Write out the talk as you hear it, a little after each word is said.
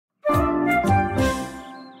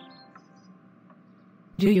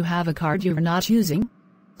Do you have a card you're not using?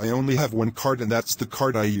 I only have one card and that's the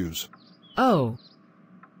card I use. Oh.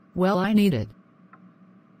 Well, I need it.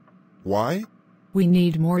 Why? We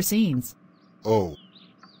need more scenes. Oh.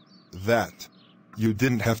 That. You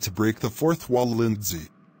didn't have to break the fourth wall, Lindsey.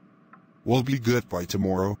 We'll be good by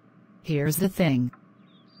tomorrow. Here's the thing.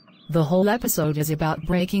 The whole episode is about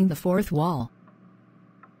breaking the fourth wall.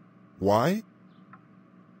 Why?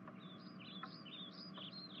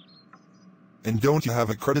 And don't you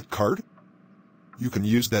have a credit card? You can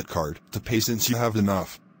use that card to pay since you have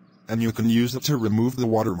enough. And you can use it to remove the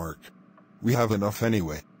watermark. We have enough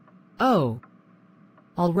anyway. Oh.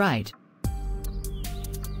 All right.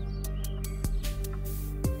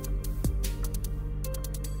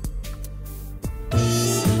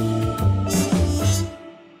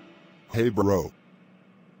 Hey bro.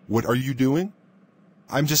 What are you doing?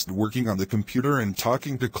 I'm just working on the computer and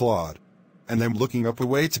talking to Claude. And I'm looking up a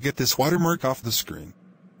way to get this watermark off the screen.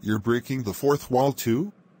 You're breaking the fourth wall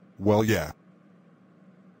too? Well, yeah.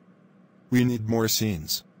 We need more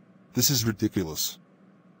scenes. This is ridiculous.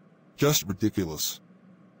 Just ridiculous.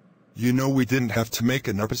 You know we didn't have to make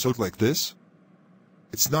an episode like this?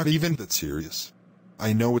 It's not even that serious.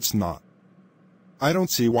 I know it's not. I don't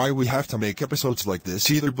see why we have to make episodes like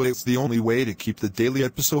this either, but it's the only way to keep the daily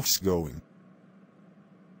episodes going.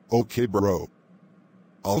 Okay bro.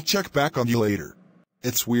 I'll check back on you later.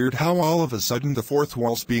 It's weird how all of a sudden the fourth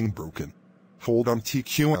wall's being broken. Hold on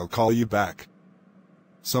TQ, I'll call you back.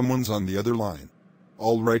 Someone's on the other line.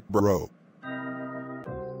 Alright bro.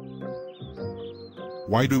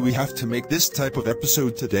 Why do we have to make this type of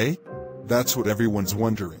episode today? That's what everyone's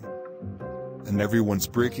wondering. And everyone's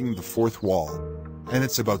breaking the fourth wall. And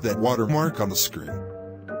it's about that watermark on the screen.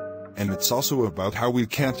 And it's also about how we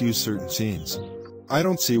can't use certain scenes. I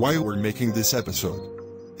don't see why we're making this episode.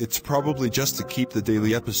 It's probably just to keep the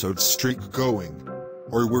daily episode streak going.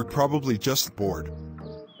 Or we're probably just bored.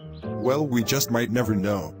 Well, we just might never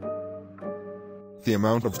know. The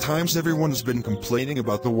amount of times everyone's been complaining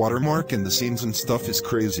about the watermark in the scenes and stuff is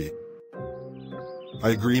crazy. I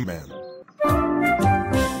agree, man.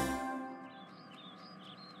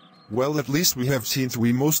 Well, at least we have scenes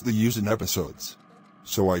we mostly use in episodes.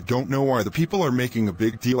 So I don't know why the people are making a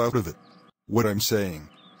big deal out of it. What I'm saying.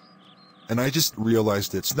 And I just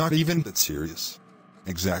realized it's not even that serious.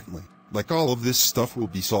 Exactly. Like all of this stuff will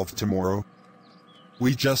be solved tomorrow.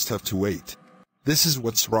 We just have to wait. This is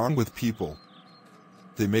what's wrong with people.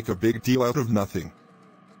 They make a big deal out of nothing.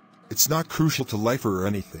 It's not crucial to life or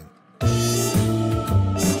anything.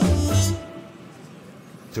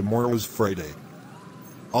 Tomorrow is Friday.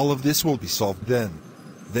 All of this will be solved then.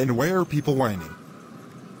 Then why are people whining?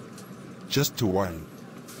 Just to whine.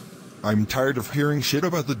 I'm tired of hearing shit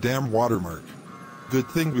about the damn watermark. Good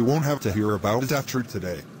thing we won't have to hear about it after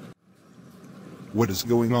today. What is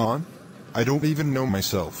going on? I don't even know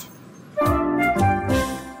myself.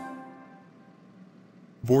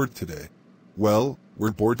 Bored today. Well,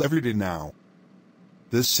 we're bored every day now.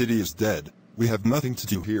 This city is dead. We have nothing to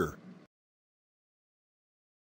do here.